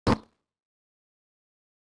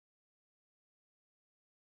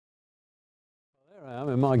I'm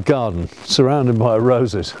in my garden, surrounded by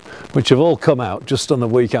roses, which have all come out just on the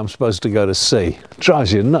week I'm supposed to go to sea.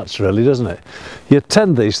 Drives you nuts really, doesn't it? You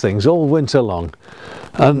tend these things all winter long,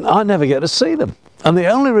 and I never get to see them. And the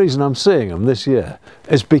only reason I'm seeing them this year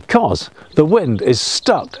is because the wind is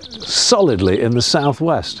stuck solidly in the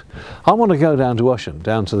southwest. I want to go down to Ushant,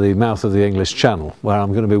 down to the mouth of the English Channel, where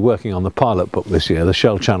I'm going to be working on the pilot book this year, the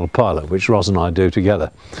Shell Channel pilot, which Ros and I do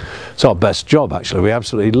together. It's our best job actually, we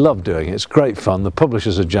absolutely love doing it. It's great fun, the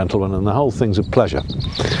publisher's a gentleman and the whole thing's a pleasure.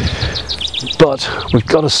 But we've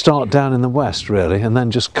got to start down in the west really, and then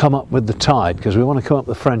just come up with the tide, because we want to come up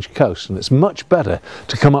the French coast, and it's much better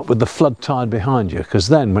to come up with the flood tide behind you, because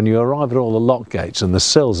then when you arrive at all the lock gates and the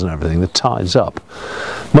sills and everything, the tide's up.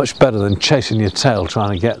 Much better than chasing your tail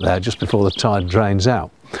trying to get there just before the tide drains out.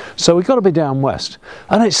 So we've got to be down west,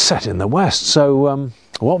 and it's set in the west, so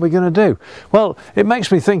what are we going to do? Well, it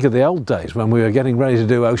makes me think of the old days when we were getting ready to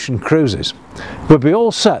do ocean cruises. We'd be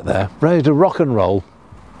all set there, ready to rock and roll,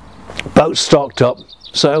 boat stocked up,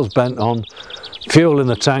 sails bent on, fuel in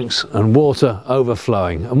the tanks and water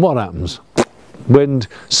overflowing. And what happens? Wind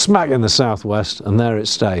smack in the southwest, and there it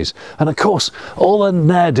stays. And of course all the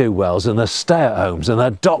ne'er-do-wells and the stay-at-homes and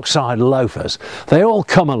the dockside loafers, they all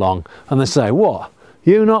come along and they say, "What,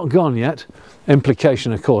 you not gone yet?"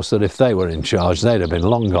 Implication of course that if they were in charge they'd have been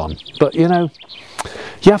long gone. But you know,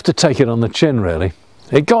 you have to take it on the chin really.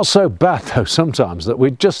 It got so bad though sometimes that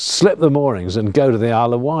we'd just slip the moorings and go to the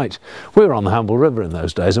Isle of Wight. We were on the Hamble River in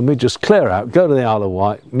those days, and we'd just clear out, go to the Isle of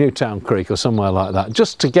Wight, Newtown Creek or somewhere like that,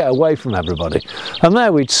 just to get away from everybody. And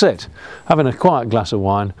there we'd sit, having a quiet glass of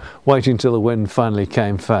wine, waiting till the wind finally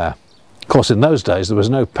came fair. Of course, in those days there was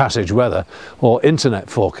no passage weather or internet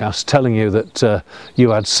forecast telling you that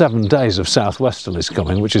you had 7 days of southwesterlies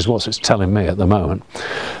coming, which is what it's telling me at the moment.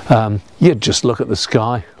 You'd just look at the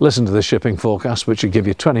sky, listen to the shipping forecast, which would give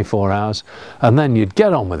you 24 hours, and then you'd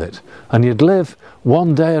get on with it, and you'd live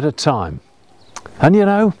one day at a time. And you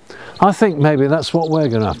know, I think maybe that's what we're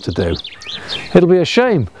going to have to do. It'll be a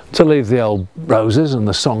shame to leave the old roses and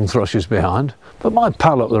the song thrushes behind, but my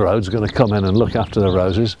pal up the road's going to come in and look after the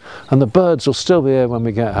roses, and the birds will still be here when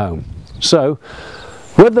we get home. So,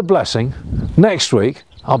 with the blessing, next week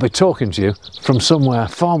I'll be talking to you from somewhere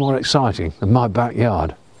far more exciting than my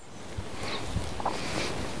backyard.